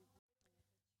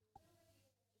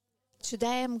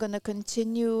Today I'm going to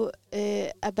continue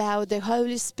about the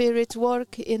Holy Spirit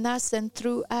work in us and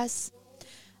through us.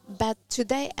 But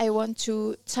today I want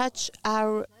to touch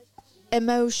our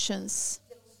emotions,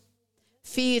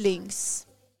 feelings.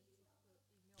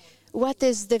 What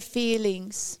is the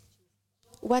feelings?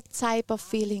 What type of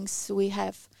feelings we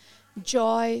have?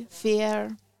 Joy,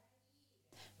 fear,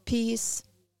 peace,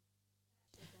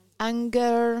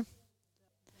 anger,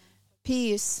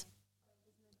 peace,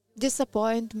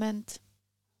 disappointment.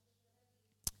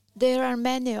 There are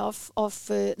many of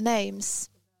names.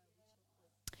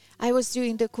 I was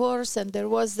doing the course and there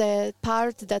was the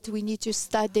part that we need to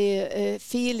study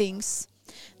feelings.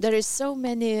 There is so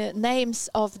many names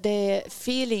of the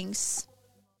feelings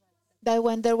that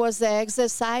when there was the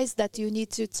exercise that you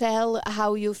need to tell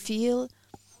how you feel.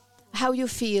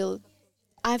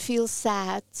 I feel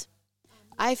sad.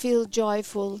 I feel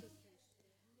joyful.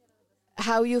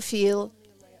 How you feel?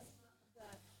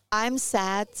 I'm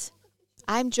sad.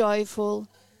 I'm joyful.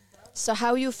 So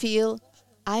how you feel?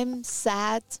 I'm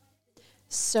sad.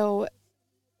 So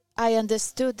I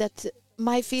understood that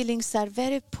my feelings are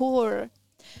very poor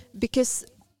because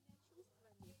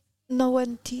no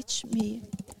one teach me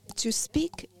to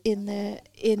speak in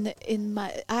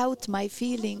my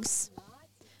feelings.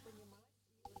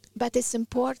 But it's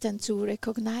important to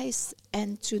recognize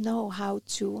and to know how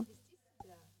to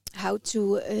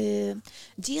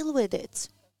deal with it.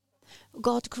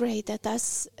 God created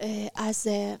us as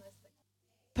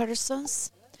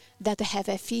persons that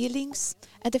have feelings,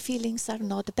 and the feelings are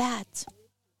not bad.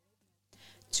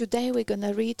 Today we're going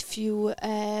to read few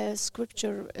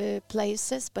scripture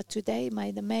places, but today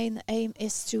the main aim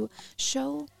is to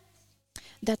show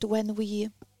that when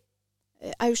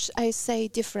I say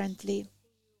differently,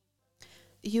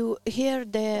 you hear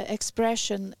the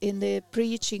expression in the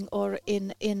preaching or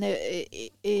in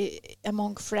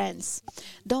among friends.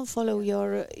 Don't follow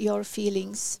your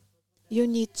feelings. You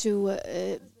need to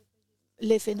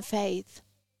live in faith.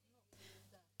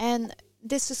 And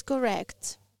this is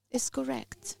correct. It's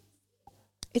correct.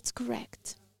 It's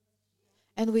correct.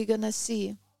 And we're going to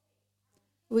see.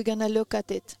 We're going to look at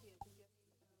it.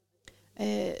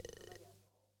 The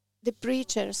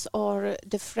preachers or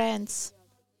the friends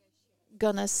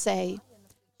gonna say,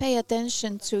 pay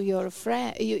attention to your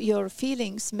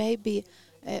feelings. Maybe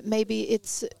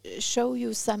it's show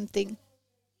you something.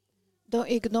 Don't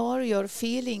ignore your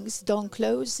feelings. Don't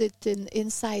close it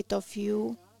inside of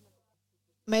you.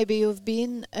 Maybe you've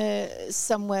been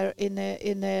somewhere in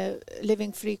a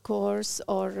living free course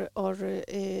or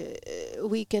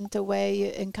weekend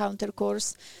away encounter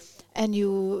course, and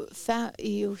you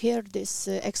hear these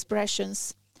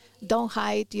expressions. Don't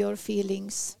hide your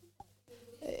feelings.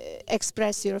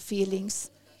 Express your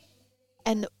feelings.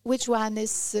 And which one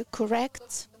is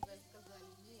correct?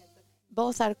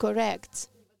 Both are correct.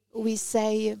 We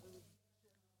say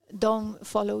don't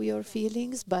follow your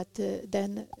feelings, but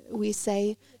then we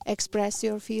say express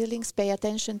your feelings, pay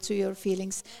attention to your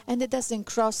feelings, and it doesn't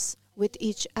cross with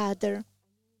each other,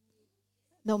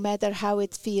 no matter how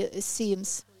it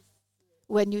seems.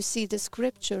 When you see the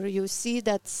scripture, you see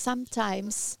that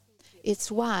sometimes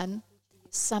it's one,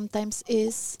 sometimes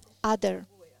is other.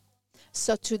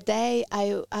 So today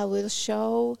I will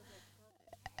show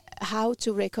how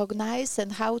to recognize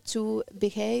and how to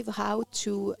behave, how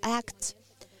to act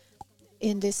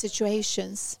in the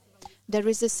situations. There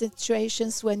is a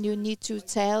situations when you need to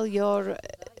tell your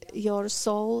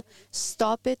soul,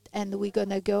 stop it, and we're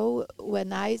gonna go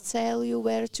when I tell you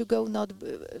where to go, not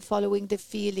following the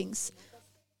feelings.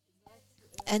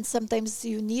 And sometimes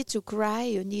you need to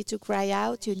cry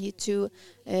out, you need to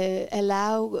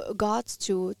allow God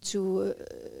to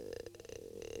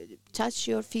touch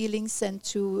your feelings and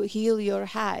to heal your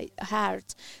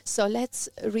heart. So let's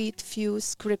read few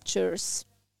scriptures.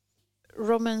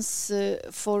 Romans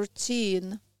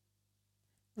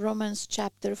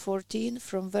chapter 14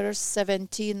 from verse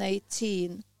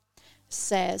 17-18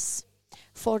 says,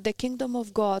 "For the kingdom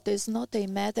of God is not a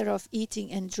matter of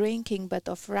eating and drinking, but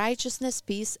of righteousness,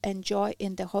 peace, and joy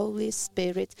in the Holy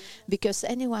Spirit, because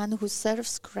anyone who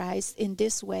serves Christ in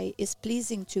this way is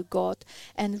pleasing to God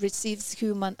and receives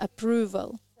human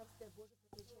approval."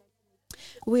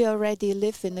 We already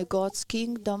live in God's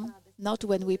kingdom, not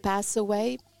when we pass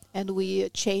away and we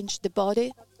change the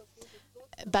body,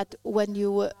 but when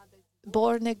you were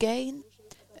born again,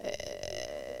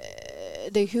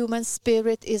 the human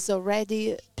spirit is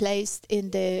already placed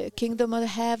in the kingdom of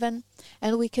heaven,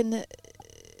 and we can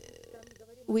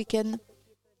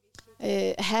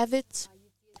have it.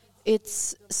 It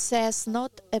says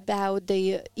not about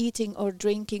the eating or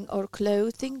drinking or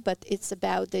clothing, but it's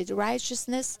about the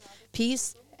righteousness,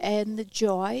 peace, and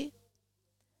joy.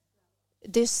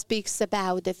 this speaks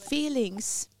about the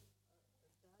feelings,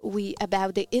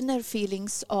 about the inner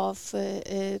feelings of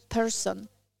a person.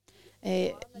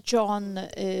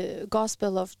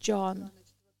 Gospel of John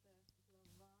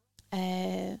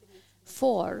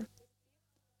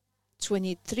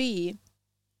 4:23.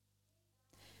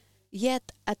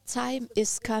 Yet a time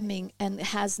is coming and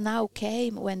has now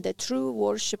came when the true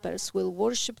worshippers will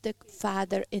worship the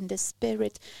Father in the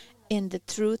Spirit, in the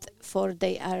truth, for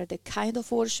they are the kind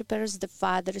of worshippers the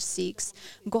Father seeks.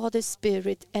 God is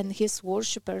Spirit, and His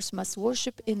worshippers must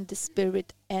worship in the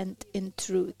Spirit and in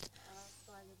truth.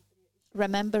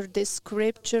 Remember the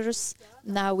scriptures.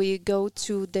 Now we go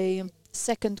to the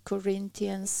 2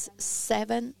 Corinthians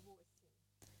 7,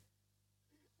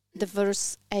 the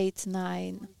verse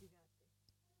 8-9.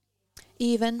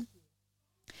 Even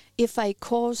if I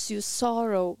cause you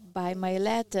sorrow by my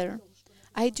letter,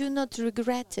 I do not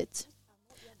regret it.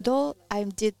 Though I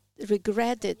did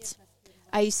regret it,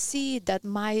 I see that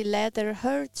my letter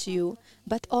hurt you,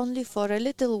 but only for a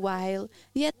little while.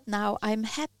 Yet now I'm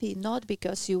happy, not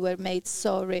because you were made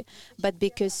sorry, but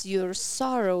because your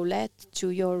sorrow led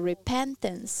to your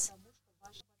repentance.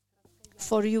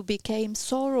 For you became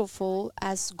sorrowful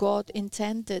as God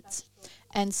intended,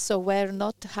 and so were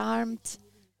not harmed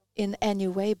in any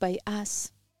way by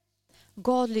us.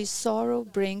 Godly sorrow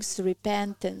brings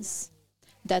repentance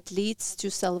that leads to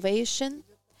salvation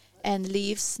and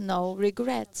leaves no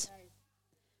regret.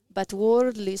 But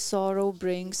worldly sorrow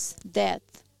brings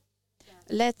death.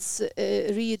 Let's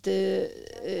read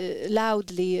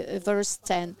loudly verse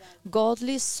 10.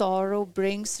 Godly sorrow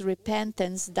brings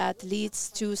repentance that leads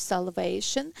to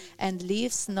salvation and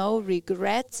leaves no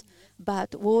regret,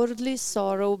 but worldly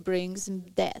sorrow brings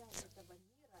death.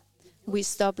 We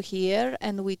stop here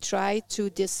and we try to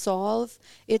dissolve.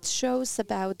 It shows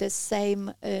about the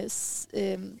same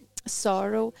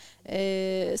sorrow,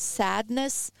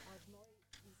 sadness,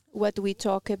 what we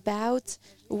talk about.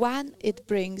 One, it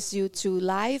brings you to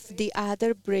life, the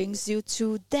other brings you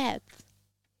to death.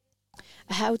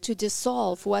 How to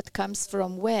dissolve what comes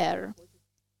from where?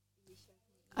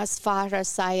 As far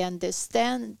as I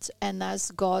understand, and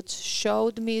as God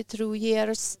showed me through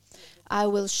years, I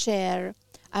will share.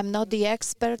 I'm not the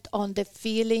expert on the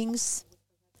feelings.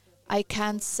 I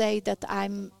can't say that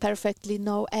I'm perfectly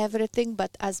know everything,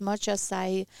 but as much as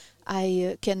I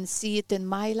can see it in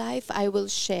my life, I will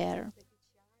share.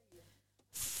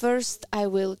 First, I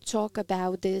will talk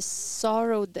about this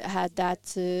sorrow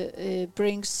that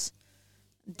brings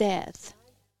death.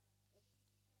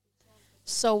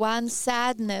 So one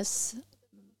sadness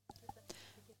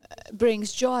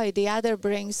brings joy, the other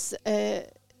brings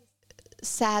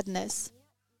sadness.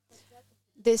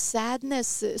 The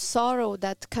sadness, sorrow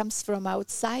that comes from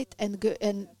outside and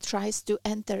tries to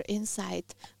enter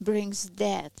inside brings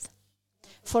death.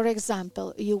 For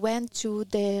example, you went to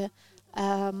the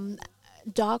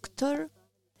doctor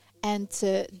and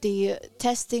the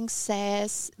testing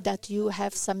says that you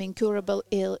have some incurable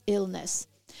illness.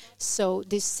 So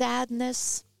this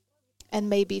sadness and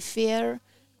maybe fear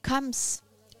comes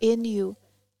in you,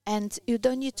 and you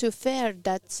don't need to fear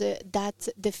that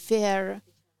the fear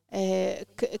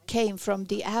came from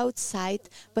the outside,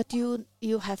 but you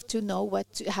have to know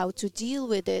how to deal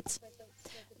with it.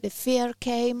 The fear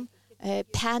came,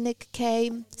 panic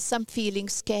came, some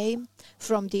feelings came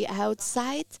from the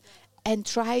outside, and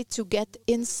try to get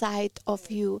inside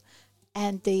of you.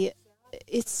 And the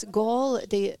goal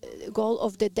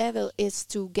of the devil is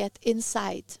to get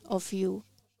inside of you.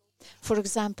 For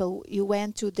example, you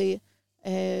went to the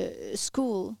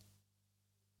school.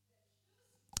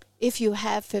 If you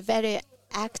have a very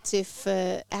active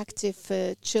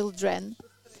children,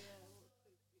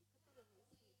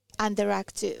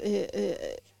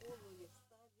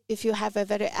 if you have a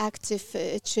very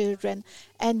active children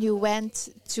and you went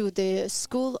to the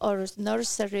school or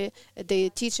nursery, the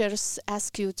teachers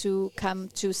ask you to come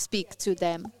to speak to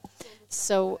them.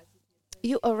 So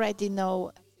you already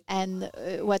know and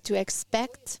what to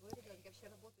expect.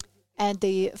 And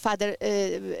the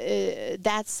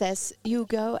dad says, you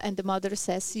go, and the mother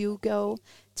says, you go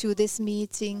to this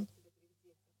meeting.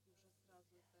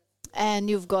 And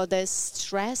you've got a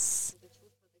stress.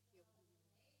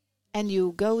 And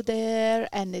you go there,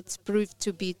 and it's proved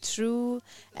to be true.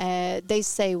 They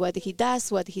say what he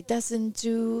does, what he doesn't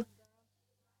do.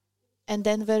 And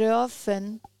then very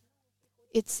often,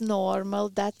 it's normal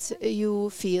that you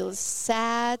feel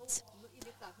sad.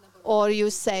 Or you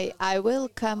say, I will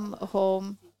come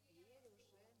home,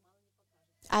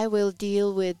 I will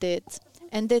deal with it.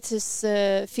 And this is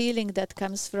a feeling that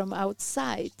comes from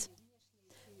outside.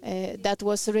 That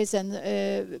was risen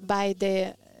by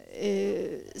the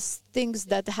things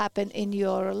that happen in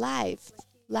your life.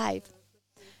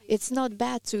 It's not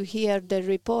bad to hear the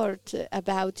report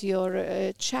about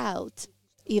your child,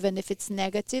 even if it's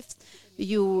negative.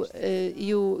 You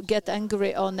get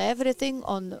angry on everything,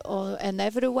 on and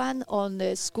everyone, on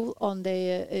the school, on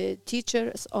the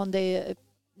teachers, on the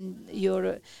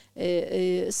your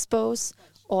spouse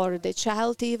or the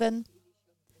child even.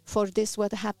 For this,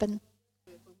 what happened?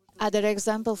 Other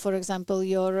example, for example,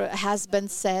 your husband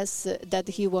says that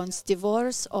he wants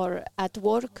divorce, or at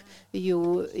work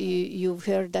you've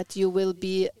heard that you will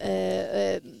be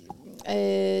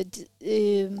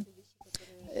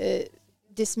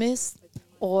dismissed,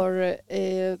 or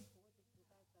the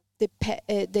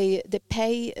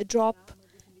pay drop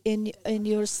in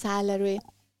your salary.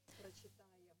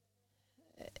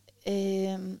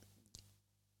 In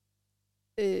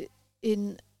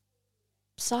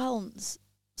Psalms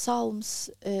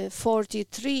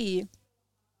 43,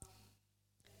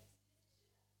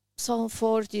 Psalm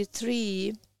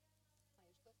 43,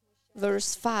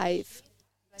 verse 5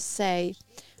 say,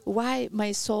 "Why,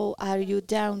 my soul, are you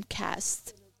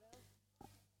downcast?"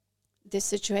 The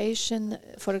situation,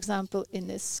 for example, in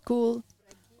a school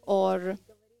or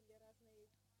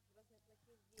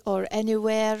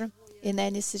anywhere, in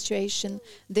any situation,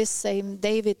 this same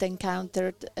David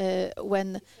encountered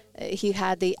when he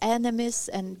had the enemies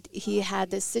and he had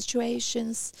the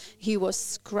situations. He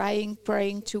was crying,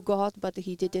 praying to God, but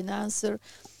he didn't answer.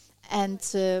 And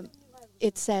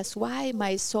it says, "Why,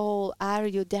 my soul, are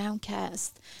you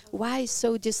downcast? Why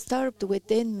so disturbed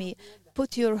within me?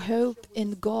 Put your hope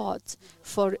in God,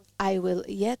 for I will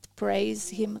yet praise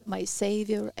him, my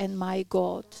Saviour and my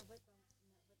God."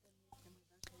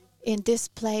 In this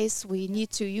place, we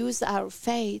need to use our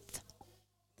faith.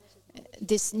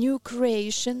 This new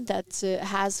creation that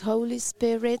has Holy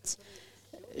Spirit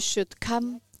should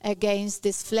come against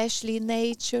this fleshly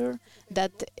nature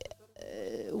that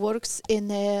works in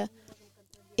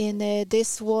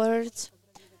this world.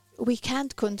 We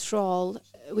can't control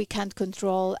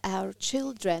our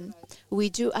children. We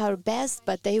do our best,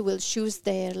 but they will choose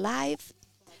their life,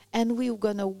 and we're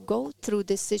gonna go through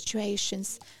the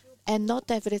situations. And not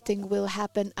everything will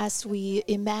happen as we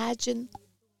imagine,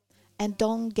 and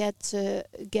don't get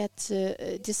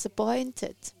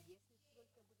disappointed.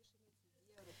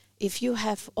 If you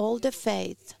have all the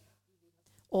faith,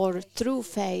 or true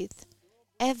faith,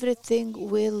 everything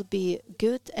will be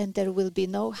good and there will be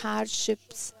no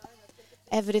hardships.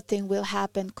 Everything will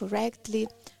happen correctly.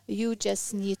 You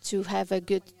just need to have a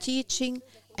good teaching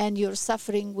and your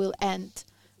suffering will end.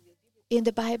 In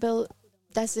the Bible,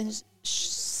 doesn't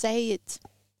say it.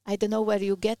 I don't know where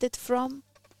you get it from.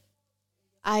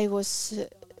 I was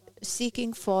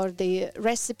seeking for the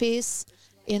recipes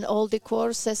in all the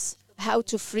courses, how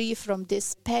to free from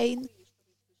this pain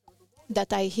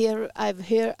that I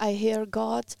hear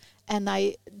God, and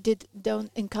I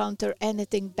don't encounter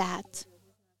anything bad.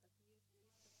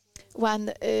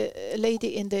 One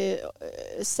lady in the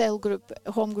cell group,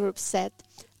 home group, said,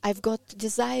 "I've got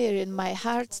desire in my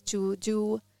heart to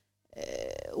do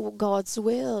God's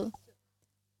will,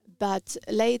 but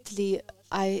lately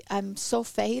I'm so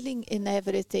failing in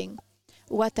everything.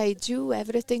 What I do,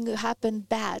 everything happened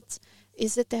bad.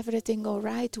 Is it everything all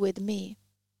right with me?"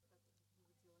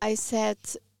 I said,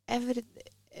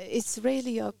 it's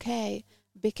really okay,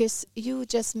 because you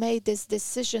just made this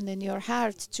decision in your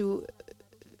heart to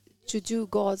do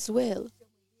God's will.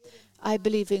 I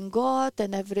believe in God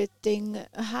and everything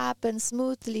happens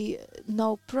smoothly,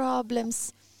 no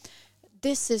problems.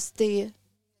 This is the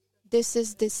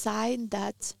sign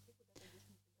that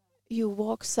you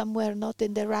walk somewhere not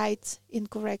in the right,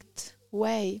 incorrect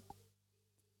way.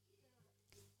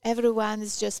 Everyone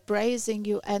is just praising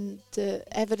you and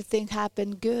everything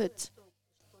happened good.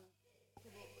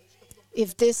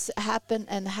 If this happened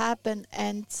and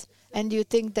you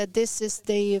think that this is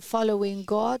the following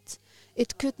God,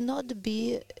 it could not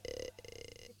be.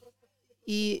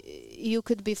 You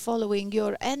could be following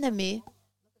your enemy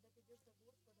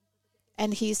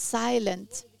and he's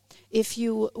silent. If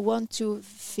you want to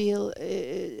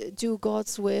do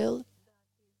God's will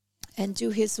and do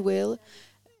his will,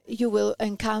 you will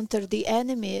encounter the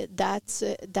enemy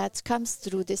that comes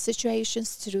through the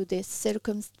situations, through the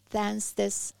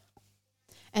circumstances,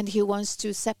 and he wants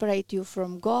to separate you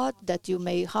from God, that you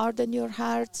may harden your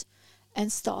heart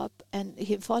and stop and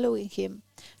following him.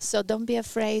 So don't be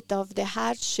afraid of the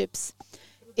hardships.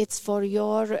 It's for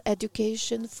your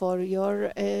education, for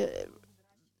your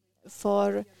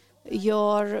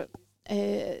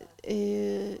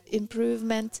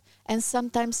improvement, and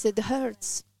sometimes it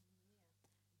hurts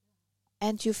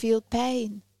and you feel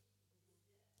pain.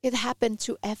 It happened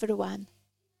to everyone.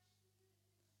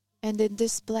 And in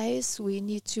this place, we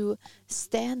need to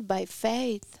stand by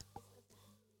faith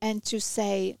and to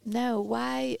say, no,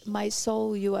 why, my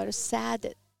soul, you are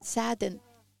saddened?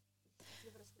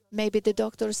 Maybe the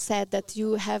doctor said that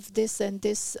you have this and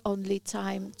this only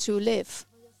time to live.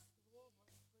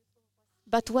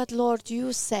 But what, Lord,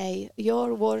 you say,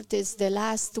 your word is the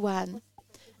last one.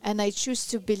 And I choose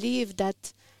to believe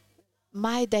that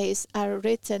my days are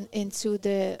written into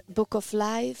the book of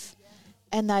life,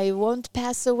 and I won't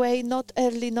pass away, not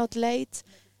early, not late.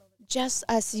 Just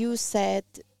as you said,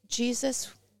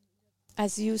 Jesus,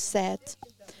 as you said,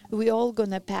 we all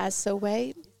gonna pass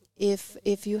away.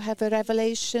 If you have a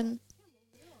revelation,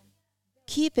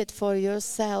 keep it for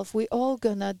yourself. We all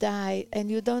gonna die, and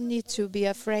you don't need to be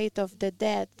afraid of the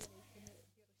death.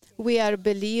 We are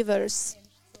believers.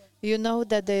 You know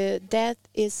that the death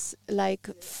is like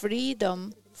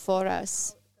freedom for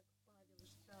us.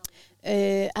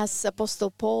 As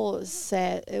Apostle Paul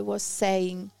was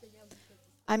saying,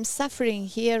 I'm suffering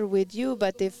here with you,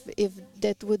 but if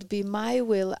that would be my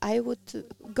will, I would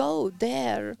go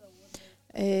there.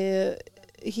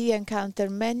 He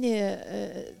encountered many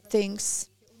things,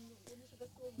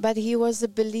 but he was a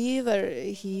believer.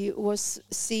 He was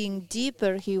seeing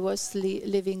deeper. He was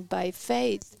living by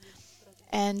faith.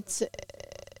 And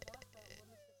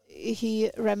he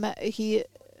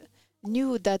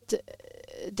knew that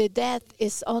the death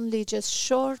is only just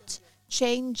short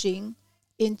changing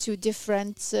into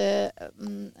different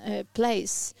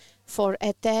place for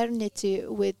eternity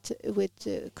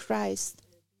with Christ.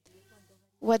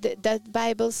 What that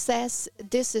Bible says,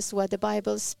 this is what the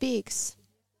Bible speaks.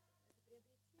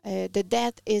 The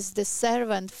death is the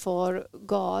servant for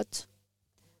God,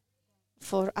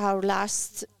 for our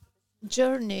last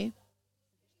journey.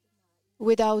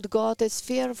 Without God is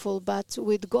fearful, but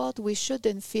with God we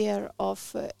shouldn't fear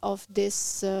of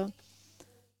this.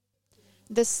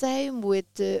 The same with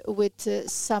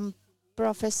some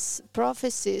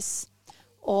prophecies,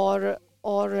 or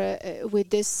with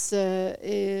this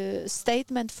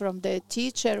statement from the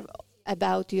teacher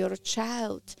about your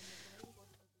child.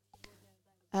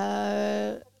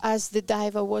 As the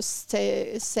diver was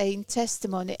saying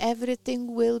testimony,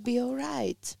 everything will be all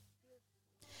right.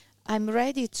 I'm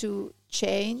ready to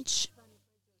change,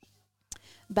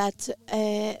 but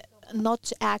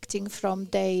not acting from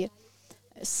the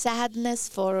sadness,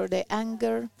 from the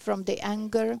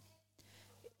anger.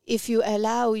 If you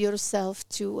allow yourself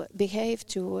to behave,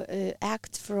 to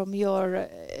act from your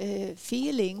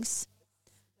feelings,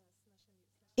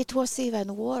 it was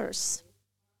even worse.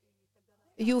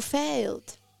 You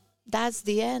failed. That's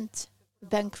the end.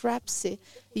 Bankruptcy.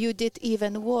 You did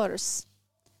even worse.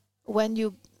 When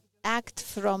you act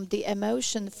from the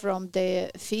emotion, from the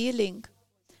feeling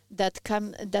that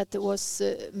was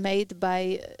made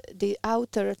by the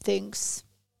outer things.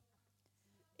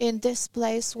 In this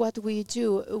place, what we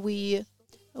do, we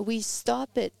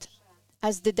stop it.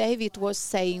 As the David was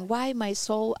saying, why, my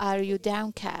soul, are you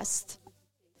downcast?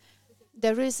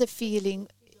 There is a feeling,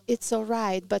 it's all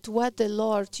right, but what the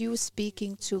Lord, you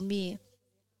speaking to me?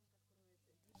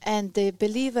 And the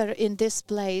believer in this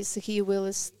place, he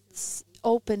will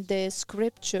open the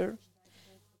scripture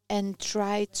and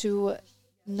try to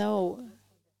know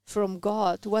from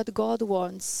God what God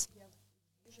wants.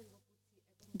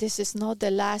 This is not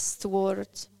the last word.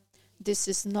 This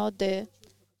is not the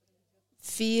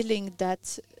feeling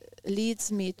that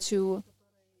leads me to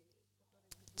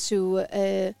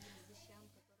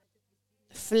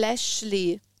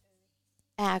fleshly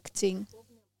acting.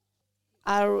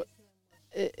 Our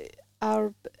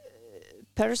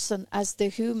person as the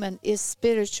human is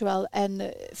spiritual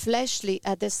and fleshly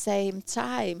at the same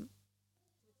time.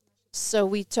 So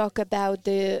we talk about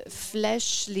the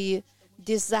fleshly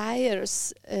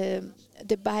desires.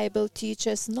 The Bible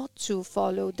teaches not to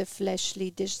follow the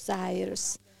fleshly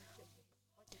desires.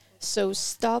 So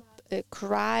stop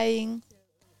crying,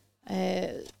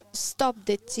 stop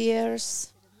the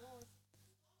tears,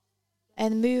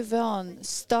 and move on.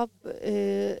 Stop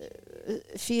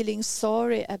feeling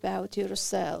sorry about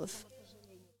yourself.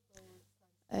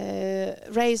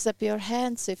 Raise up your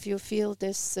hands if you feel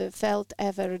this, felt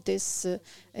ever this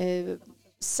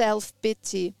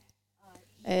self-pity.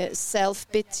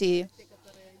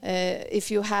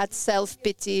 If you had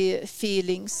self-pity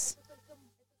feelings.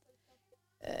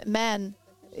 Men,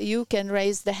 you can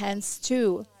raise the hands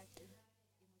too.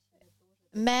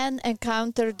 Men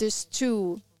encounter this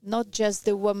too. Not just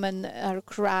the women are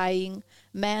crying.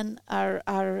 Men are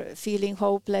feeling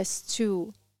hopeless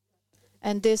too.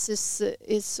 And this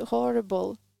is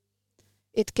horrible.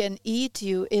 It can eat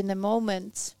you in a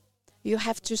moment. You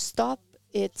have to stop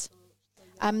it.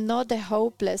 I'm not a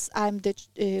hopeless. I'm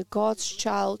the God's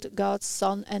child, God's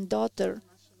son and daughter.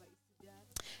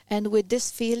 And with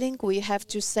this feeling, we have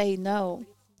to say no.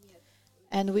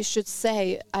 And we should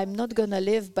say, I'm not going to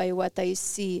live by what I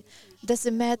see.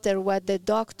 Doesn't matter what the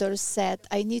doctor said.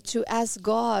 I need to ask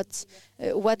God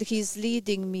what He's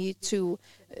leading me to.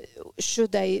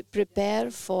 Should I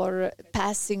prepare for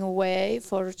passing away,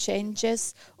 for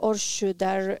changes, or should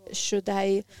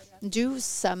I do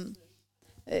some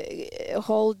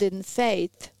hold in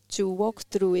faith to walk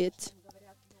through it?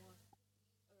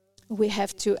 We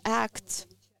have to act.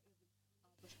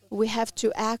 We have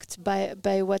to act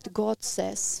by what God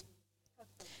says.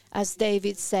 As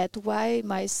David said, why,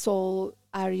 my soul,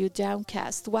 are you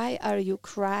downcast? Why are you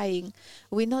crying?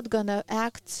 We're not going to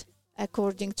act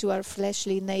according to our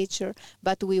fleshly nature,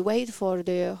 but we wait for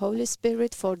the Holy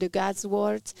Spirit, for the God's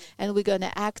word, and we're going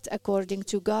to act according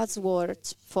to God's word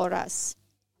for us.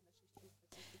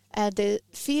 And the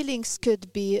feelings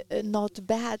could be not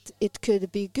bad, it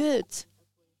could be good.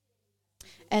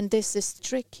 And this is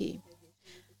tricky.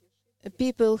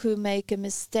 People who make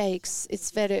mistakes,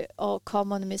 it's very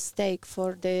common mistake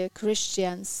for the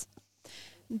Christians.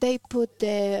 They put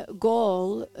the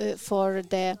goal for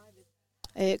the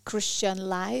Christian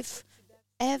life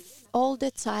all the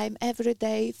time, every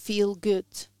day, feel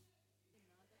good.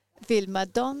 Vilma,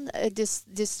 don't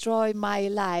destroy my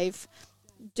life.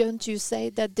 Don't you say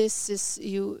that this is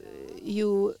you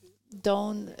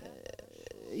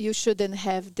shouldn't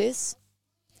have this.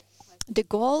 The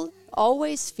goal,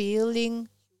 always feeling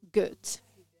good.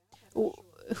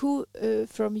 Who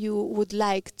from you would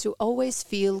like to always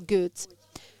feel good?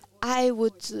 I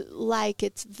would like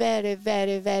it very,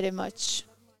 very, very much.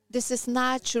 This is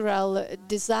natural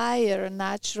desire,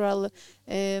 natural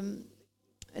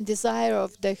desire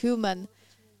of the human,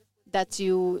 that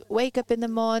you wake up in the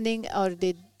morning or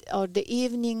the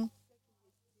evening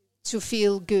to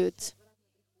feel good.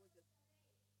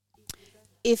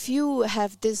 If you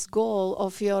have this goal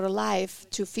of your life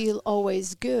to feel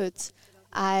always good,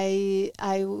 I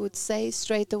would say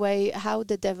straight away how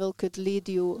the devil could lead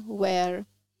you where.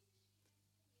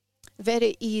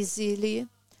 Very easily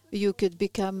you could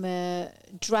become a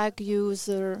drug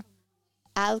user,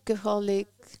 alcoholic,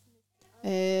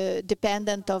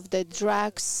 dependent of the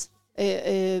drugs,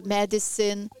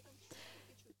 medicine,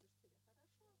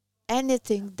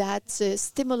 anything that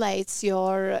stimulates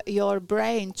your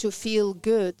brain to feel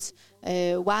good.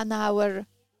 1 hour,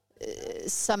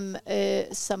 some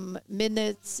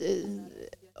minutes,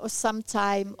 or some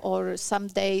time, or some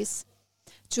days,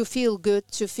 to feel good,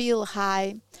 to feel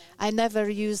high. I never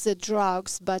use the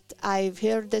drugs, but I've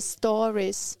heard the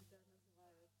stories.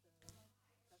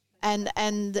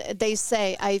 And they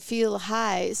say, I feel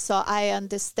high, so I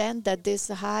understand that this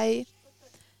high,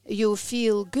 you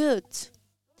feel good.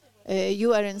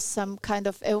 You are in some kind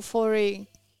of euphoria,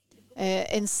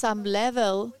 in some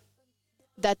level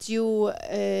that you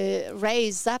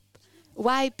raise up.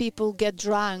 Why people get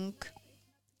drunk?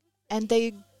 And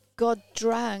they get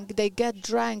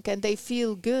drunk and they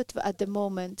feel good at the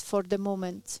moment, for the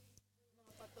moment.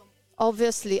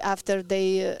 Obviously, after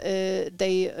they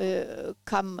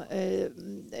come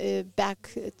back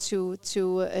to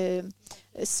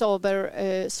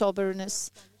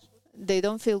soberness, they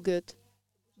don't feel good.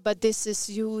 But this is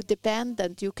you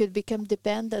dependent. You could become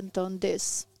dependent on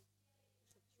this.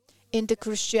 In the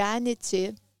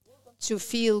Christianity, to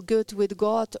feel good with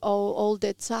God all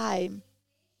the time,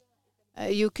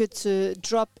 you could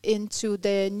drop into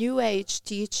the New Age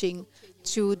teaching,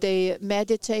 to the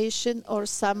meditation or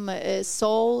some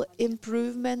soul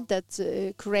improvement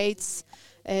that creates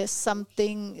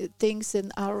things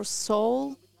in our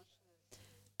soul.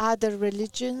 Other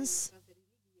religions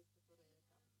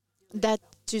that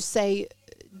to say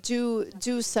do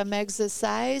some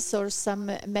exercise or some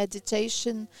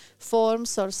meditation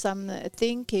forms or some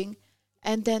thinking,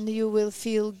 and then you will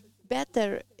feel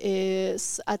better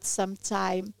at some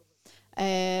time.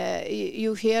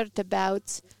 You heard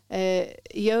about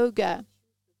yoga.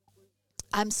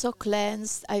 I'm so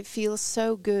cleansed. I feel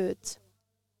so good.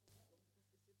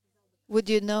 Would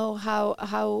you know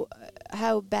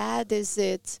how bad is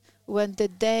it when the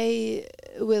day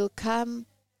will come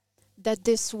that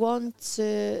this won't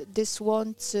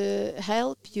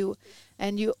help you,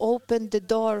 and you open the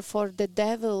door for the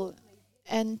devil,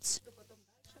 and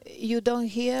you don't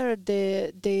hear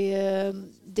the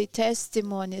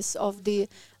testimonies of the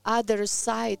other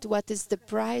side. What is the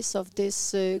price of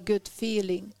this good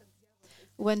feeling?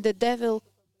 When the devil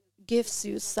gives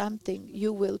you something,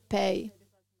 you will pay.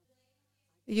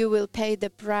 You will pay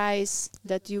the price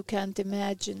that you can't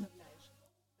imagine.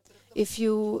 If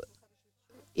you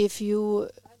If you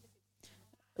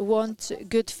want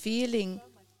good feeling,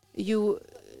 you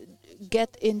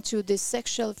get into the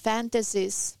sexual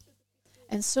fantasies,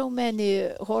 and so many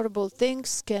horrible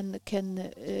things can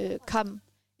come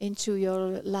into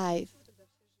your life.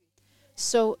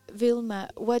 So, Vilma,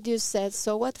 what you said,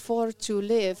 so what for to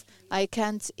live? I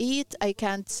can't eat, I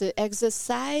can't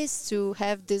exercise to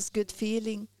have this good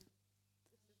feeling.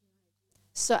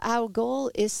 So our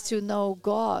goal is to know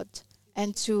God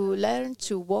and to learn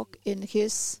to walk in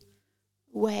His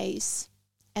ways.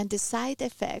 And the side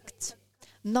effect,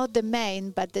 not the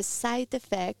main, but the side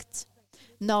effect,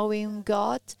 knowing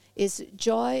God, is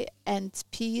joy and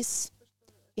peace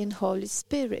in Holy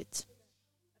Spirit.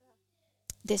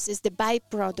 This is the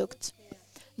byproduct,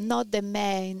 not the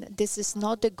main. This is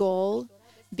not the goal.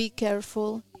 Be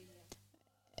careful.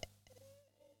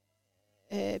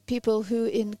 People who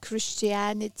in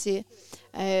Christianity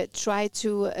try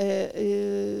to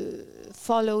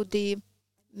follow the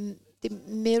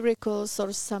miracles,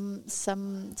 or some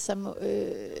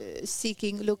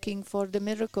looking for the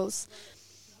miracles,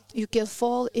 you can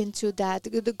fall into that.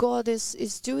 The God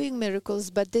is doing miracles,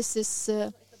 but this is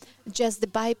just the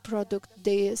byproduct,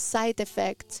 the side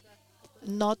effect,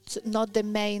 not the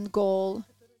main goal.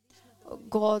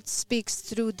 God speaks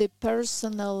through the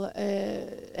personal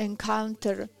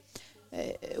encounter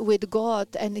with God,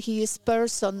 and He is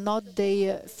person, not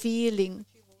the feeling.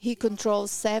 He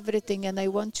controls everything, and I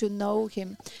want to know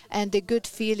Him. And the good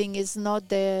feeling is not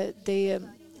the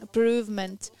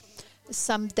improvement.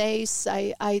 Some days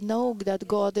I know that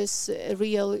God is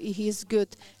real, He is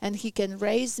good, and He can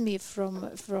raise me from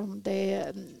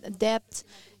the depth,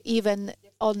 even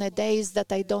on the days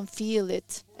that I don't feel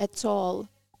it at all.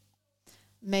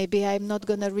 Maybe I'm not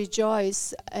going to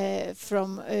rejoice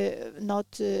from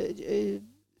not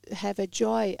have a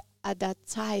joy at that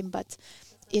time, but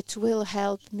it will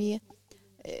help me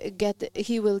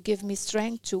He will give me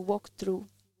strength to walk through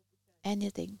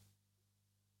anything.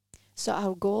 So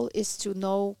our goal is to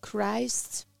know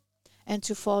Christ and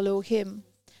to follow Him.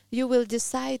 You will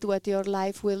decide what your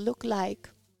life will look like.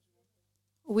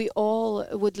 We all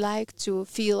would like to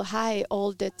feel high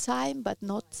all the time, but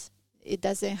it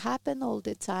doesn't happen all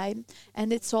the time,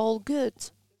 and it's all good.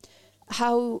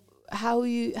 How are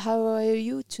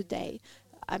you today?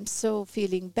 I'm so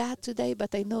feeling bad today,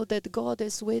 but I know that God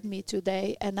is with me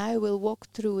today, and I will walk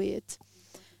through it,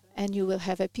 and you will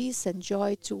have a peace and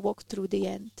joy to walk through the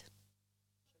end.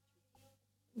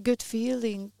 Good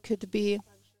feeling could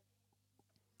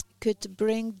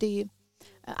bring the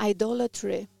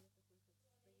idolatry.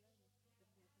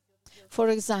 For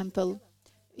example,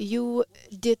 you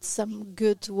did some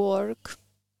good work,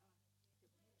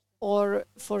 or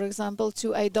for example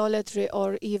to idolatry,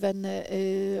 or even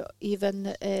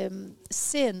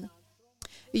sin.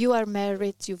 You are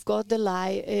married, you've got the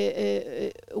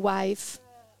wife,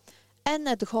 and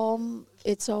at home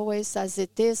it's always as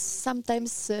it is.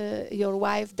 Sometimes your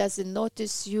wife doesn't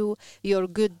notice your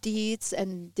good deeds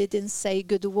and didn't say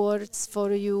good words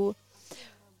for you,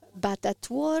 but at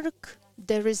work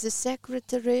there is a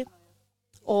secretary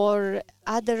or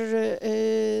other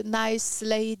nice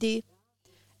lady,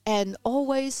 and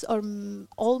always, or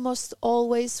almost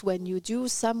always, when you do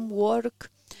some work,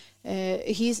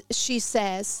 she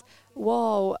says,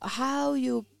 "Wow, how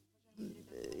you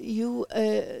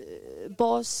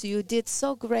boss, you did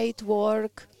so great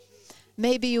work."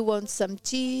 Maybe you want some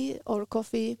tea or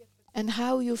coffee, and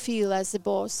how you feel as a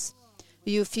boss?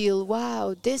 You feel,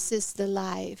 wow, this is the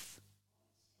life.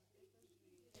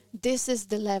 This is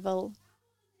the level.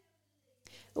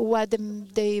 What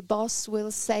the boss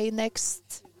will say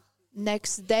next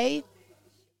day,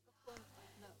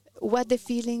 what the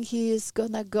feeling he is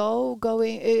going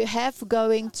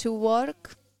to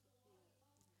work.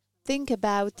 Think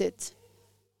about it.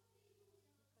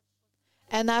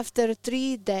 And after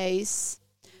 3 days,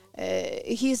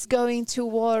 he's going to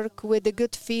work with a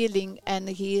good feeling, and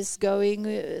he is going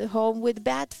home with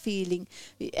bad feeling.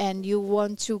 And you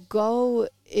want to go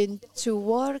into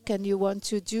work, and you want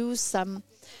to do some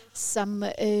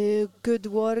good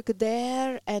work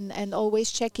there, and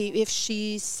always checking if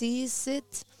she sees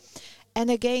it. And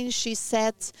again she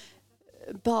said,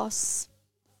 "Boss,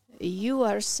 you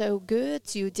are so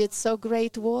good, you did so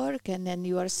great work, and then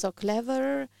you are so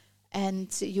clever,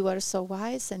 and you are so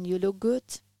wise, and you look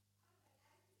good."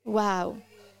 Wow.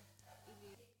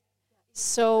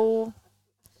 So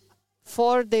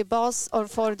for the boss or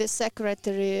for the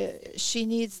secretary, she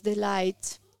needs the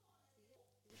light.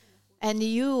 And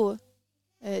you,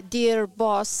 dear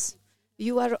boss,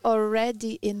 you are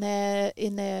already in a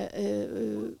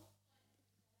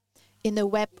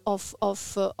web of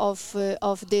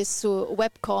this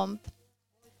web comp,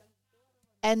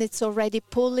 and it's already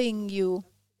pulling you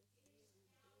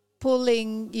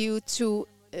to,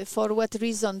 for what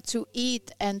reason, to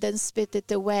eat and then spit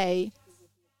it away,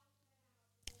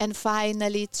 and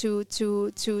finally to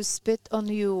spit on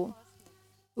you.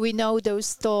 We know those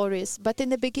stories, but in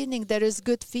the beginning there is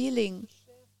good feeling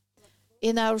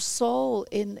in our soul,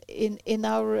 in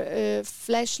our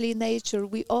fleshly nature.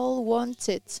 We all want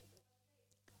it,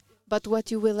 but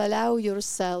what you will allow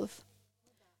yourself.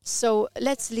 So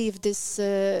let's leave this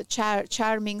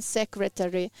charming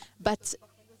secretary, but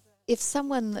if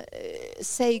someone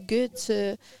say good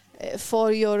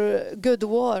for your good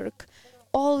work,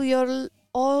 all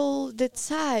the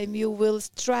time you will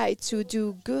try to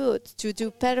do good, to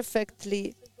do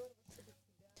perfectly,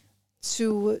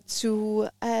 to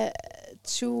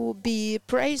be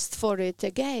praised for it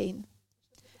again,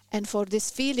 and for this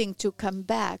feeling to come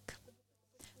back,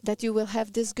 that you will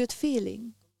have this good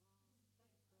feeling.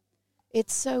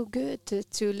 It's so good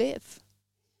to live.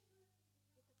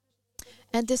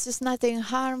 And this is nothing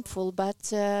harmful,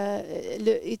 but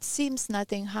it seems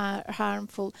nothing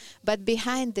harmful, but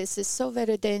behind this is so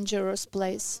very dangerous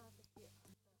place.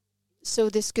 So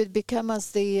this could become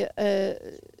as the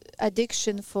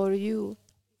addiction for you.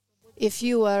 If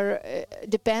you are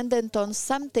dependent on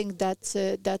something that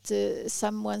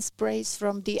someone's praise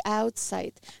from the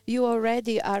outside, you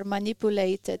already are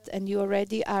manipulated, and you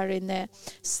already are in a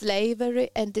slavery,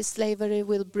 and this slavery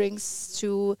will bring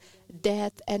to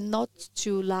death and not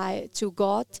to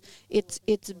God.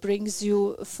 It brings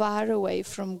you far away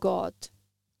from God.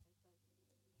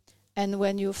 And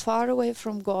when you're far away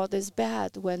from God is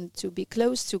bad. When to be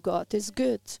close to God is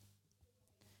good.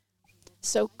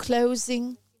 So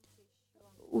closing,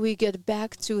 we get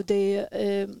back to the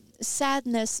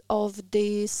sadness of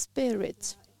the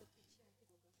spirit.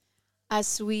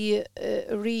 As we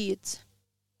read,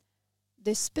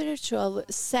 the spiritual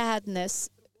sadness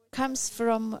comes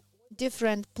from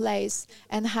different place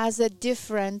and has a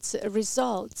different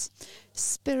result.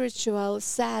 Spiritual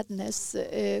sadness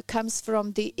comes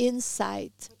from the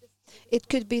inside. It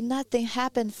could be nothing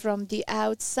happened from the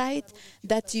outside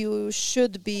that you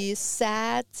should be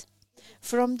sad.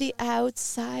 From the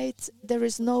outside, there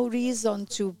is no reason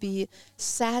to be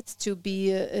sad, to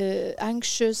be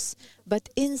anxious, but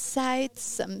inside,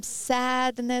 some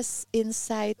sadness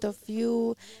inside of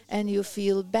you, and you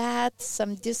feel bad,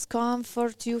 some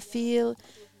discomfort you feel.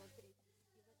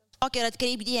 Ir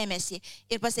atkreip dėmesį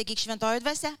ir pasakyk šventoji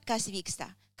dvasia, kas vyksta,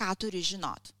 ką turi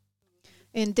žinot.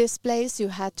 In this place, you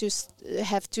have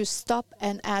to stop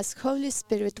and ask, Holy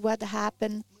Spirit, what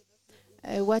happened?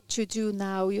 What to do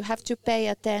now? You have to pay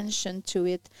attention to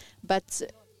it. But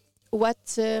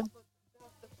what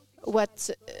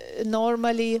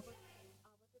normally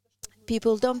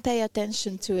people don't pay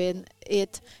attention to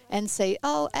it and say,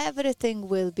 oh, everything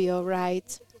will be all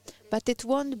right. But it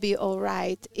won't be all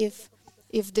right. If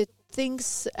the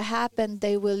things happen,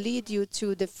 they will lead you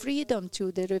to the freedom,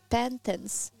 to the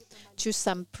repentance, to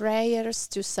some prayers,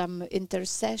 to some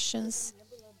intercessions.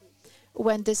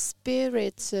 When the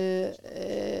Spirit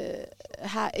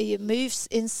moves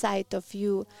inside of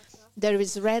you, there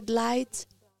is red light.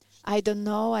 I don't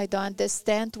know, I don't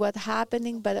understand what's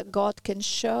happening, but God can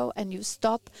show, and you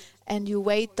stop and you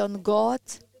wait on God.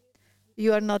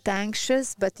 You are not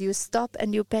anxious, but you stop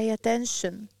and you pay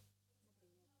attention.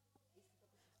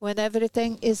 When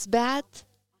everything is bad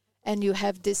and you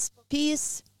have this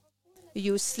peace,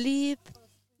 you sleep,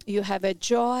 you have a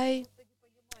joy,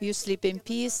 you sleep in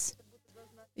peace.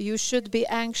 You should be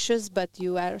anxious, but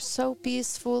you are so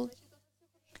peaceful.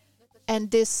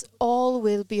 And this all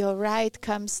will be all right,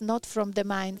 comes not from the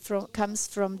mind, comes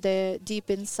from the deep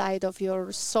inside of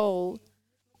your soul,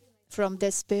 from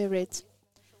the Spirit.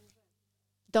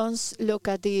 Don't look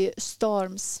at the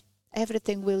storms.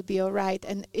 Everything will be all right.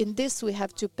 And in this we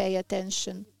have to pay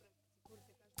attention.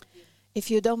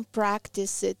 If you don't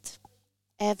practice it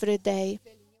every day,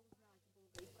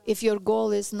 if your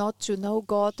goal is not to know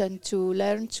God and to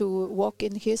learn to walk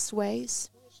in His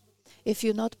ways, if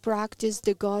you not practice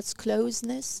the God's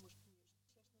closeness,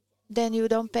 then you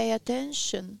don't pay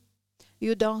attention.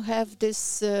 You don't have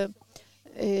this.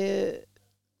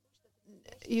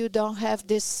 You don't have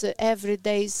this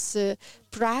everyday's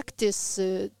practice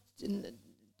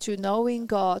to knowing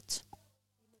God,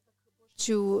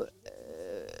 to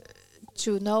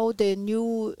know the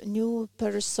new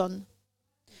person.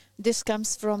 This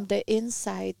comes from the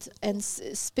inside, and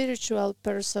spiritual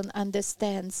person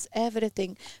understands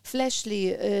everything.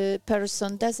 Fleshly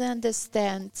person doesn't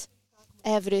understand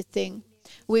everything.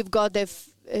 We've got a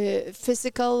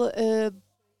physical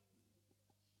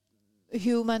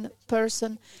human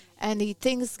person, and he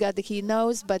thinks that he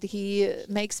knows, but he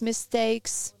makes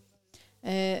mistakes.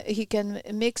 He can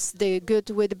mix the good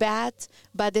with bad,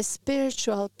 but the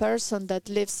spiritual person that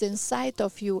lives inside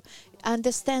of you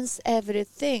understands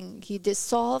everything. He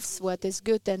dissolves what is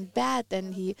good and bad,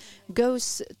 and he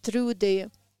goes through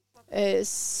the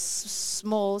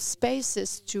small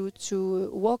spaces to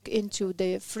walk into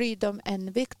the freedom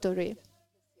and victory.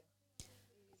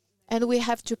 And we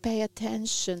have to pay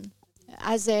attention.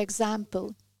 As an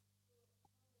example,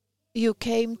 you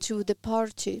came to the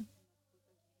party,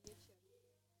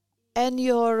 and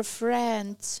your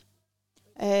friends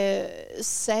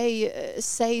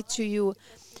say to you,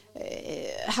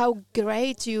 how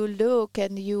great you look,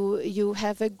 and you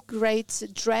have a great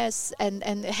dress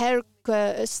and hair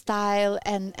style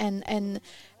and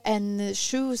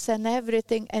shoes and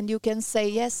everything, and you can say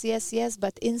yes, yes, yes,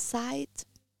 but inside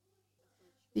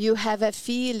you have a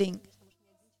feeling.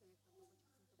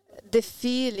 The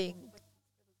feeling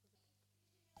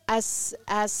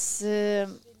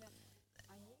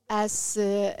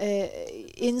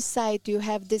inside you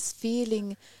have this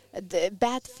feeling, the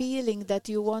bad feeling that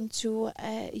you want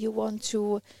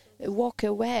to walk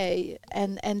away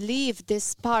and leave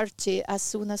this party as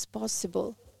soon as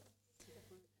possible.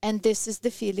 And this is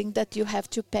the feeling that you have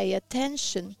to pay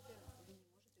attention.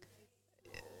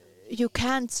 You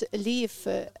can't leave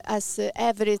as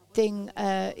everything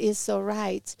is all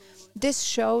right. This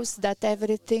shows that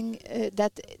everything,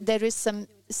 that there is some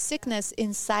sickness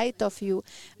inside of you.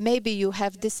 Maybe you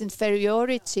have this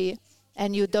inferiority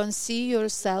and you don't see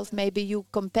yourself. Maybe you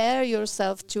compare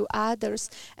yourself to others,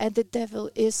 and the devil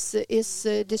is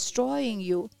destroying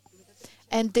you.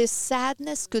 And this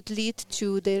sadness could lead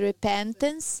to the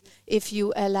repentance if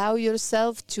you allow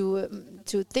yourself to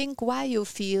think why you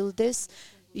feel this.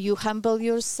 You humble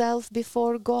yourself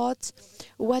before God.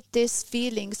 What these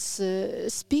feelings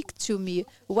speak to me?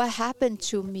 What happened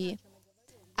to me?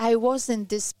 I was in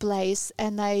this place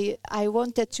and I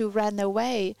wanted to run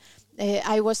away.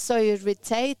 I was so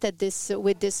irritated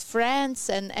with these friends,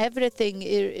 and everything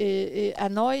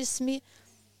annoys me.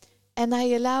 And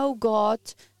I allow God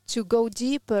to go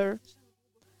deeper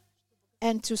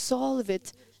and to solve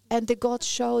it. And the God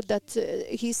showed that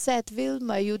he said,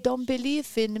 Vilma, you don't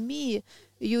believe in me.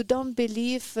 You don't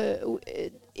believe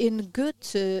in good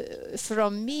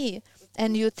from me.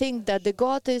 And you think that the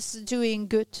God is doing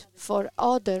good for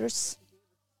others.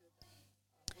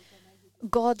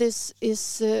 God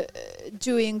is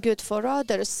doing good for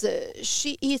others.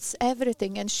 She eats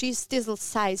everything, and she's still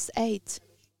size 8.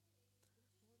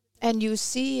 And you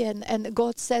see, and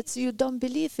God says, you don't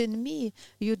believe in me.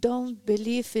 You don't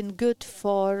believe in good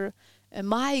for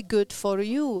my good for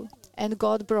you. And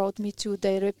God brought me to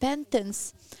the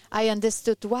repentance. I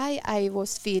understood why I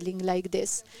was feeling like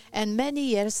this. And many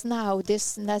years now,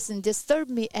 this doesn't disturb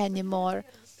me anymore.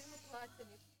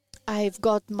 I've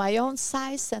got my own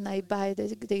size, and I buy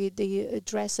the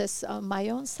dresses on my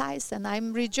own size, and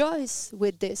I'm rejoice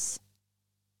with this.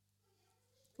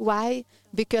 Why?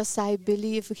 Because I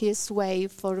believe his way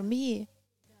for me.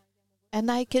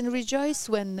 And I can rejoice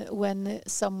when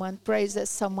someone praises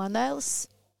someone else.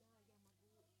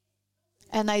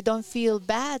 And I don't feel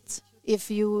bad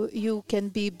if you can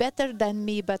be better than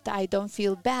me, but I don't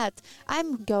feel bad.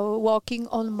 I'm walking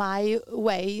on my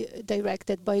way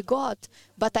directed by God.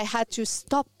 But I had to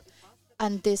stop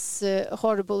on this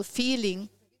horrible feeling.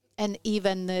 And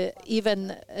even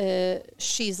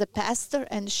she's a pastor,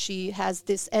 and she has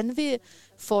this envy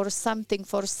for something,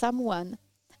 for someone.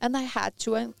 And I had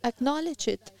to acknowledge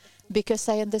it, because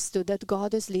I understood that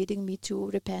God is leading me to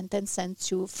repentance and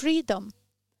to freedom.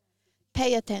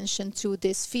 Pay attention to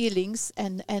these feelings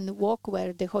and walk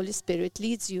where the Holy Spirit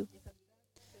leads you.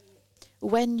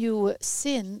 When you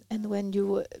sin and when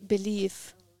you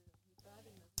believe,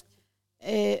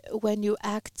 when you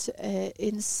act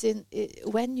in sin,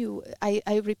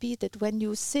 I repeat it, when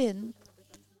you sin,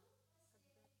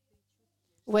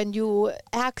 when you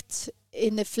act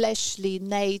in a fleshly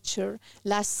nature.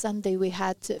 Last Sunday we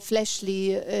had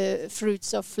fleshly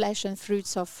fruits of flesh and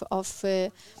fruits of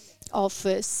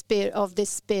the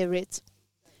Spirit.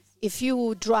 If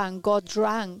you got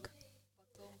drunk,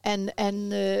 and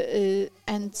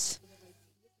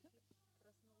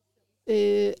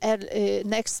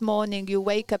next morning you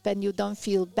wake up and you don't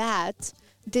feel bad,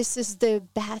 this is the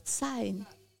bad sign.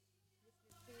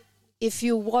 If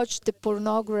you watch the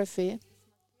pornography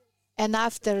and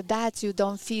after that you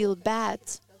don't feel bad,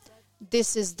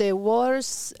 this is the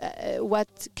worst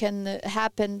what can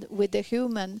happen with a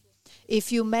human.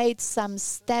 If you made some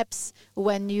steps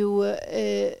when you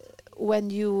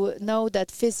know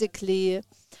that physically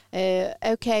Don't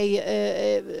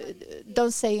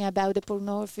say about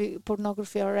the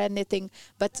pornography or anything,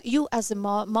 but you as a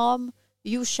mom,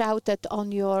 you shouted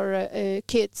on your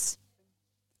kids.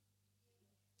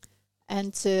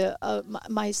 And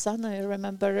my son, I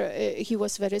remember, he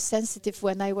was very sensitive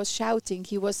when I was shouting.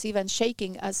 He was even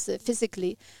shaking us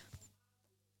physically.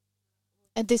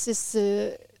 And this is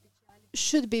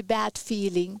should be bad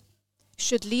feeling,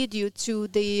 should lead you to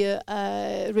the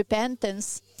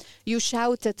repentance. You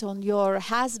shouted on your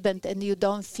husband and you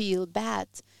don't feel bad.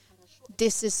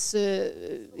 This is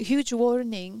a huge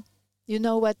warning. You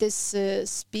know what this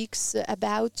speaks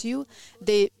about you?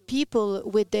 The people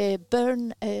with the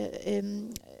burn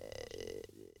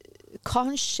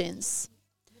conscience,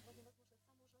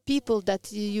 people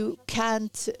that you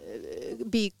can't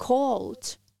be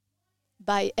called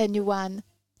by anyone.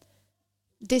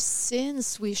 These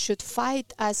sins we should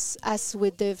fight as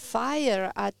with the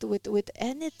fire, with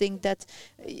anything that,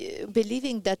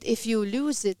 believing that if you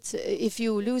lose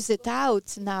it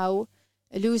out now,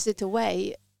 lose it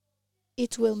away,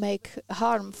 it will make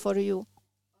harm for you.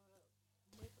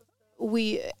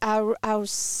 Our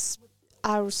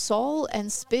soul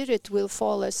and spirit will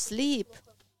fall asleep,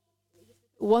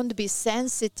 won't be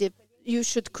sensitive. You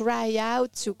should cry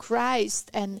out to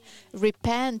Christ and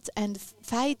repent and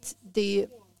fight the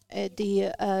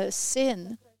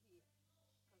sin.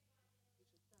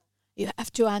 You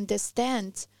have to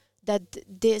understand that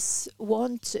this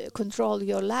won't control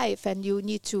your life, and you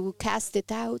need to cast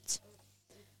it out.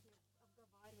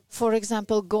 For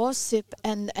example, gossip,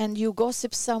 and you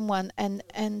gossip someone, and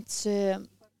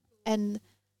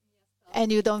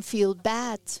you don't feel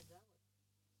bad.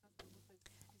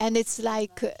 And it's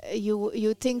like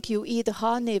you think you eat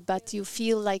honey, but you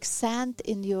feel like sand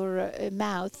in your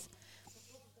mouth.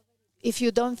 If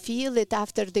you don't feel it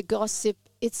after the gossip,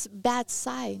 it's bad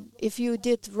sign. If you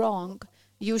did wrong,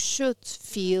 you should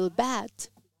feel bad.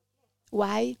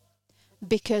 Why?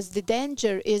 Because the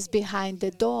danger is behind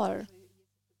the door,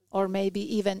 or maybe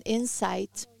even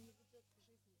inside.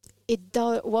 It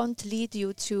won't lead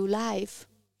you to life.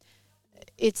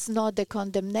 It's not the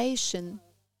condemnation.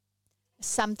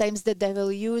 Sometimes the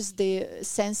devil uses the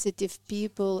sensitive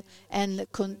people and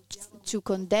to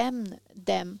condemn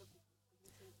them.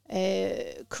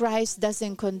 Christ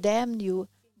doesn't condemn you,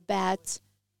 but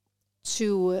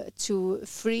to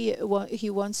free. He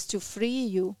wants to free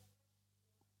you.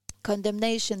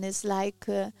 Condemnation is like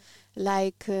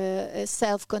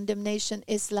self-condemnation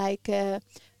is like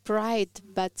pride,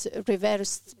 but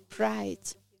reversed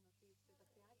pride.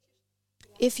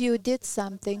 If you did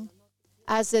something,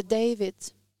 as a David,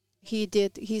 he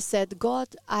said,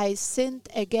 God, I sinned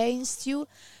against you.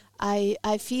 I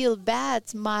feel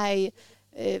bad. My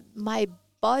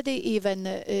body even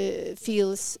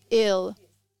feels ill.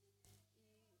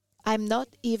 I'm not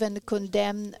even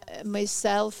condemned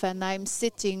myself, and I'm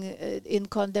sitting in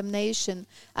condemnation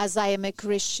as I am a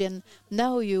Christian.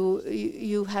 No,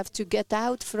 you have to get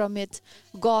out from it.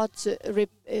 God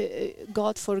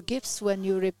forgives when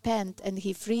you repent, and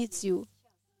He frees you.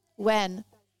 When?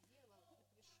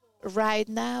 Right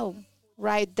now,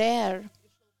 right there.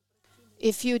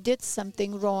 If you did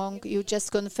something wrong, you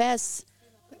just confess.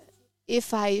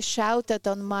 If I shouted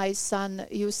on my son,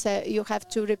 you say you have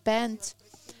to repent.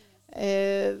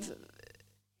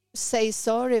 Say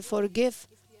sorry, forgive,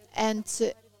 and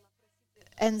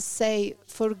say,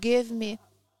 forgive me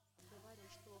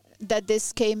that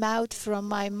this came out from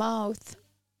my mouth.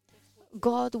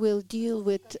 God will deal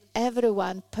with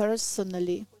everyone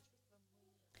personally.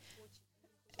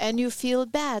 And you feel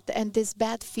bad, and this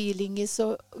bad feeling is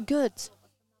so good.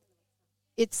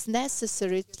 It's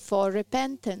necessary for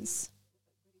repentance.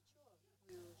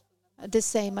 The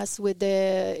same as with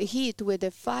the heat, with the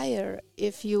fire.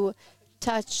 If you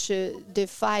touch the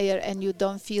fire and you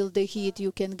don't feel the heat,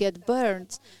 you can get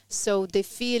burned. So the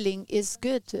feeling is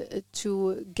good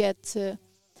to get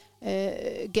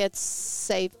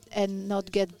saved and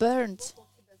not get burned,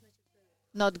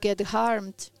 not get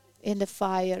harmed in the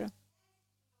fire.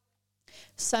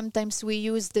 Sometimes we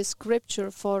use the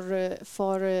scripture for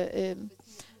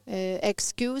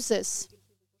excuses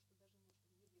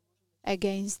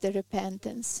against the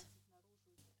repentance.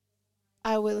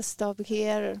 I will stop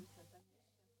here.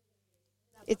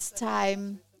 It's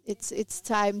time. It's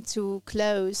time to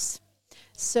close.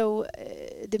 So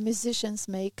the musicians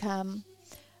may come.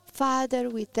 Father,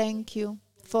 we thank you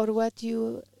for what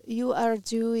you are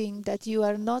doing, that you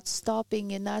are not stopping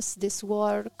in us this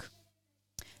work.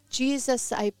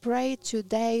 Jesus, I pray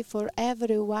today for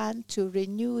everyone to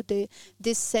renew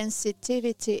this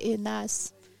sensitivity in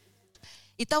us.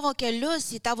 į tavo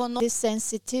kelius, į tavo this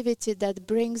sensitivity that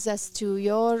brings us to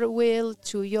your will,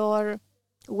 to your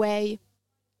way.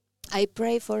 I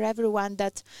pray for everyone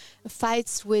that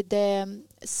fights with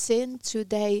sin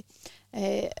today.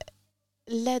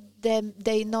 Let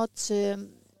they not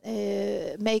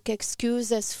make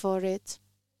excuses for it.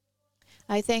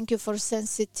 I thank you for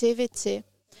sensitivity.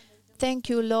 Thank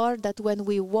you, Lord, that when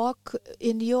we walk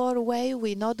in your way,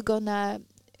 we're not gonna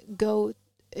go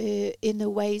in the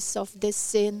ways of this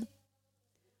sin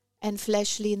and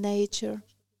fleshly nature.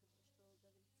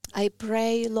 I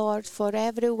pray, Lord, for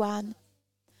everyone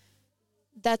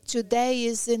that today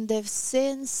is in the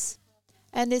sins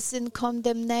and is in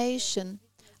condemnation.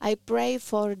 I pray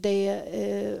for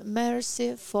the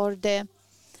mercy, for the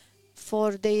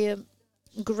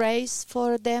grace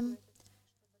for them.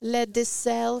 Let this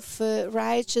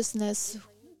self-righteousness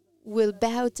will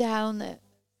bow down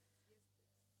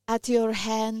at your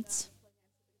hand.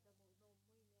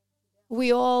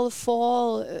 We all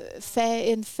fall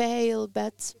and fail,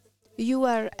 but you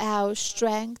are our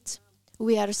strength.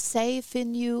 We are safe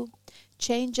in you.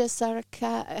 Changes are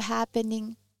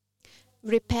happening.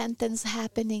 Repentance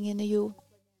happening in you.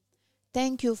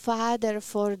 Thank you, Father,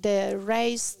 for the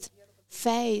raised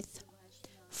faith,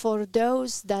 for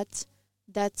those that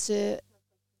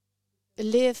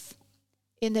live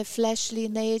in a fleshly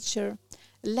nature.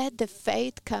 Let the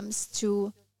faith comes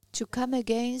to come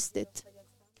against it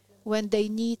when they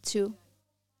need to.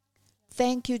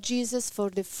 Thank you, Jesus, for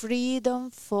the freedom,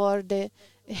 for the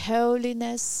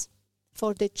holiness,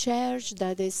 for the church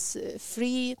that is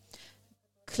free,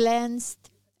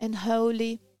 cleansed, and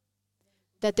holy,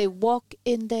 that they walk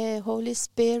in the Holy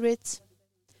Spirit.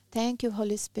 Thank you,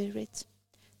 Holy Spirit.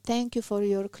 Thank you for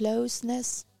your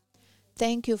closeness.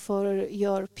 Thank you for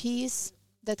your peace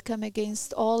that come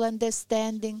against all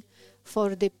understanding,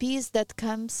 for the peace that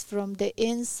comes from the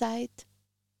inside,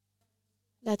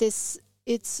 that is,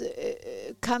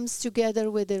 comes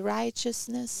together with the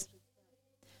righteousness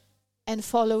and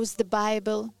follows the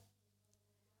Bible.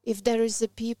 If there is a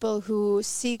people who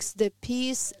seeks the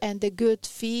peace and the good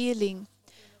feeling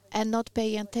and not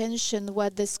pay attention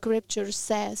what the scripture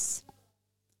says,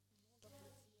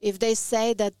 if they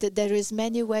say that there is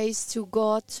many ways to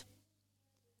God,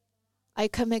 I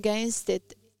come against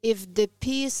it. If the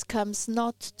peace comes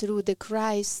not through the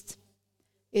Christ,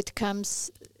 it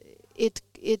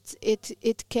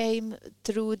came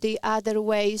through the other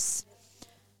ways.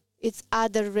 It's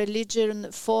other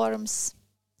religion forms.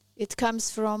 It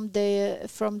comes from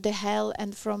the hell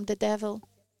and from the devil.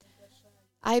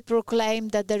 I proclaim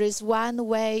that there is one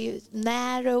way,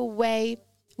 narrow way,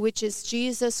 which is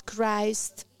Jesus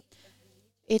Christ.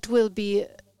 It will be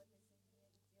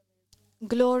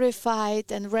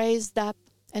glorified and raised up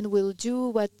and will do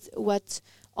what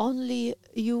only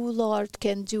you, Lord,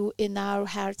 can do in our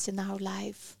hearts, in our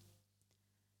life.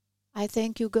 I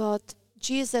thank you, God.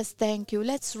 Jesus, thank you.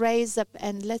 Let's raise up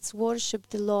and let's worship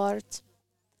the Lord.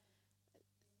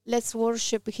 Let's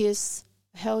worship His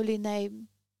holy name.